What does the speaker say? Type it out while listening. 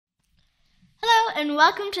and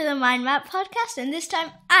welcome to the MindMap podcast. And this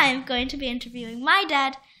time I'm going to be interviewing my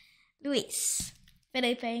dad, Luiz.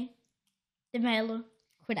 Felippe de Melo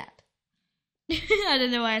Cuidado. I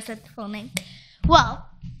don't know why I said the full name. Well,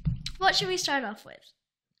 what should we start off with?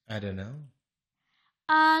 I don't know.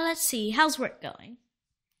 Let's see. How's work going?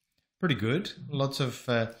 Pretty good. Lots of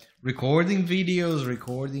recording videos,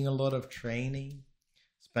 recording a lot of training,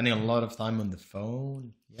 spending a lot of time on the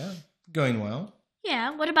phone. Yeah, going well.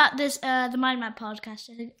 Yeah. What about this? The MindMap podcast.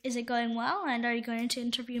 Is it going well? And are you going to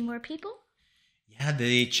interview more people? Yeah,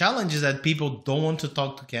 the challenge is that people don't want to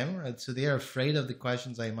talk to camera, so they are afraid of the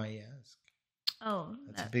questions I might ask. Oh,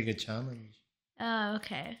 that's a bigger challenge. Oh,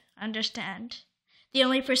 okay. Understand. The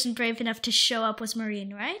only person brave enough to show up was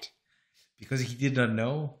Marine, right? Because he did not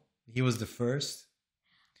know. He was the first.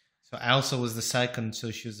 So Elsa was the second,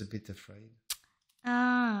 so she was a bit afraid.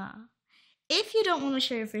 If you don't want to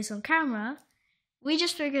show your face on camera, we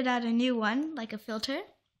just figured out a new one, like a filter.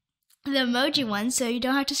 The emoji one, so you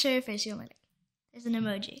don't have to show your face. You're like, there's an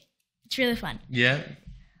emoji. It's really fun. Yeah.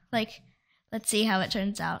 Like, let's see how it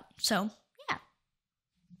turns out. So, yeah.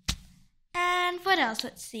 And what else?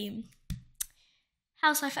 Let's see.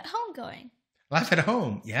 How's life at home going? Life at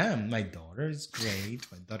home? Yeah, my daughter is great.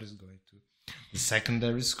 My daughter's going to the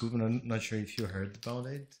secondary school. I'm not sure if you heard about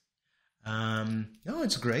it. No,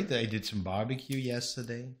 it's great. I did some barbecue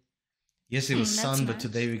yesterday. Yes, it was sun, but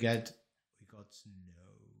today we got snow.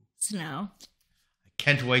 Snow. I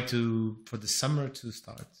can't wait for the summer to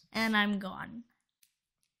start. And I'm gone.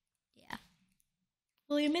 Yeah.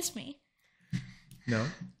 Will you miss me? No.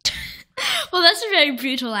 Well, that's a very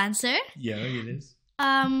brutal answer. Yeah, it is.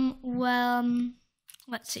 Well,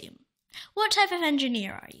 let's see. What type of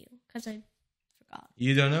engineer are you? Because I forgot.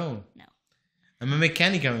 You don't know? No. I'm a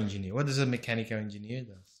mechanical engineer. What does a mechanical engineer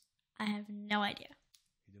do? I have no idea.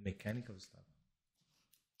 You do mechanical stuff.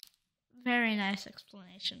 Very nice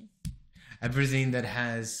explanation. Everything that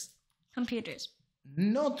has... computers.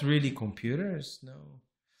 Not really computers, no.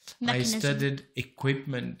 Mechanism. I studied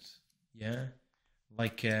equipment, yeah.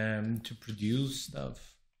 Like to produce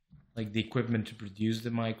stuff. Like the equipment to produce the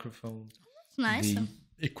microphone. That's nice. The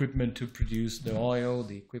equipment to produce the oil.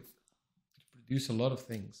 The equipment to produce a lot of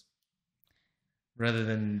things. Rather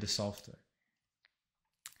than the software.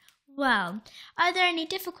 Well, are there any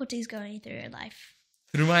difficulties going through your life?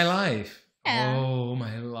 Through my life? Yeah. Oh,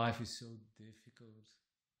 my life is so difficult.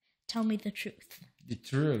 Tell me the truth. The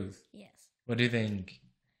truth? Yes. What do you think?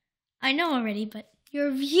 I know already, but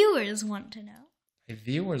your viewers want to know. My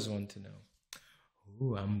viewers want to know.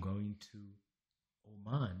 Oh, I'm going to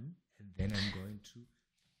Oman and then I'm going to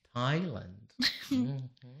Thailand. Mm-hmm.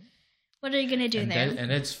 What are you going to do there?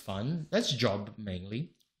 And it's fun. That's job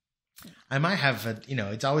mainly. I might have,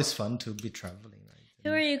 it's always fun to be traveling. Right?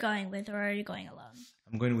 Who are you going with, or are you going alone?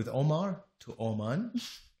 I'm going with Omar to Oman.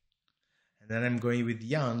 And then I'm going with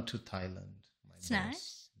Jan to Thailand. It's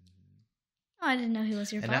nice. Mm-hmm. Oh, I didn't know he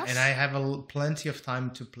was your boss. And I have plenty of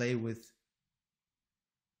time to play with...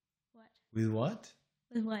 What? With what?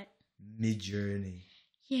 With what? Midjourney.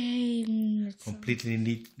 Yay.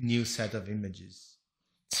 Completely new set of images.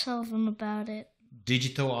 Tell them about it.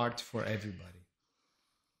 Digital art for everybody.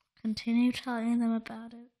 Continue telling them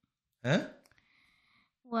about it. Huh?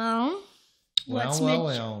 Well, what's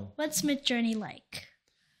Midjourney like?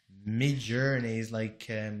 Midjourney is like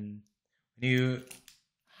when you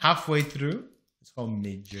halfway through, it's called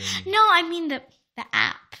Midjourney. No, I mean the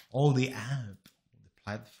app. Oh, the app, the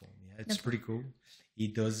platform. Yeah, it's pretty cool. He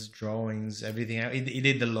does drawings, everything. He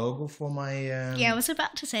did the logo for my... yeah, I was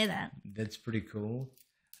about to say that. That's pretty cool.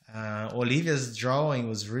 Olivia's drawing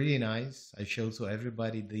was really nice. I showed to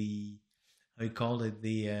everybody how you call it,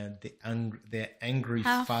 the angry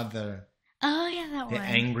father. Oh yeah, that one. The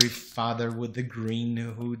angry father with the green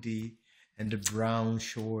hoodie and the brown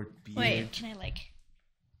short beard. Wait, can I be angry?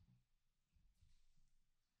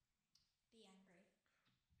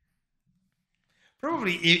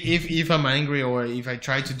 Probably, if I'm angry or if I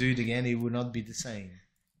try to do it again, it would not be the same.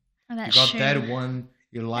 Oh, that's you got true. that one,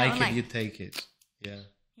 you like it, you take it. Yeah.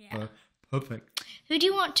 Yeah. Perfect. Who do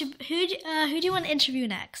you want to interview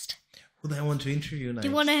next? Who do I want to interview next? Do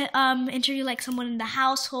you want to interview like someone in the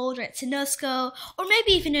household or at Sinosco or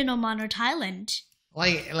maybe even in Oman or Thailand?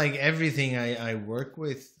 Like everything I work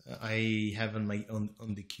with, I have on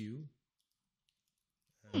the queue.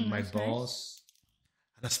 My boss,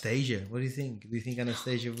 nice. Anastasia. What do you think? Do you think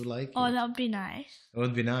Anastasia would like it? Oh, that would be nice. That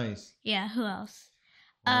would be nice. Yeah. Who else?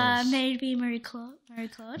 Maybe Marie Claude.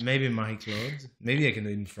 Maybe Marie Claude. Maybe I can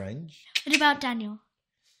do it in French. What about Daniel?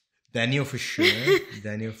 Daniel for sure.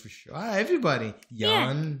 Daniel for sure. Everybody.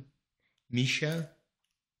 Jan, Misha.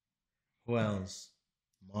 Who else?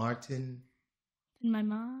 Martin. And my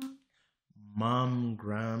mom. Mom,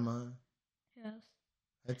 grandma. Who else?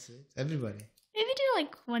 That's it. Everybody. Maybe do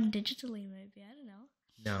like one digitally, maybe. I don't know.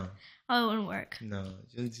 No. Oh, it wouldn't work. No.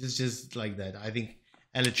 It's just like that. I think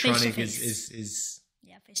electronic is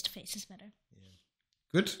Yeah, face to face is better. yeah.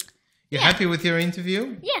 Good. You're happy with your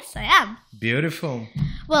interview? Yes, I am. Beautiful.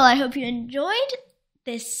 Well, I hope you enjoyed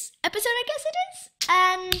this episode, I guess it is.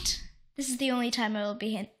 And this is the only time I will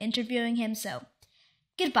be interviewing him, so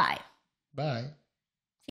goodbye. Bye.